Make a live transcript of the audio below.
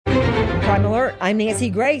Crime Alert, I'm Nancy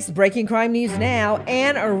Grace. Breaking crime news now.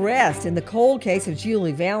 An arrest in the cold case of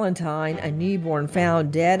Julie Valentine, a newborn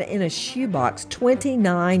found dead in a shoebox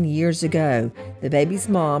 29 years ago. The baby's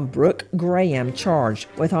mom, Brooke Graham, charged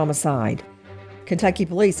with homicide. Kentucky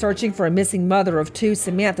police searching for a missing mother of two,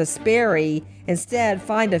 Samantha Sperry, instead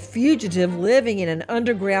find a fugitive living in an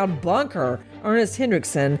underground bunker. Ernest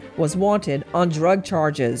Hendrickson was wanted on drug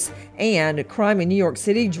charges. And crime in New York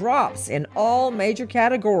City drops in all major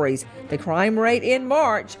categories. The crime rate in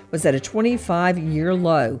March was at a 25-year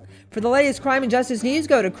low. For the latest crime and justice news,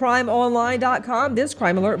 go to crimeonline.com. This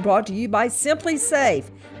Crime Alert brought to you by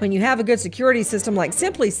SimpliSafe. When you have a good security system like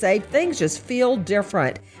SimpliSafe, things just feel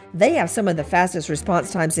different. They have some of the fastest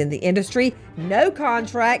response times in the industry. No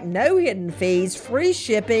contract, no hidden fees, free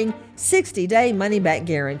shipping, 60-day money-back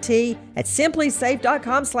guarantee at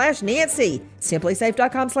simplysafe.com/Nancy.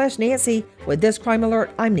 Simplysafe.com/Nancy. With this Crime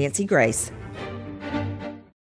Alert, I'm Nancy Grace.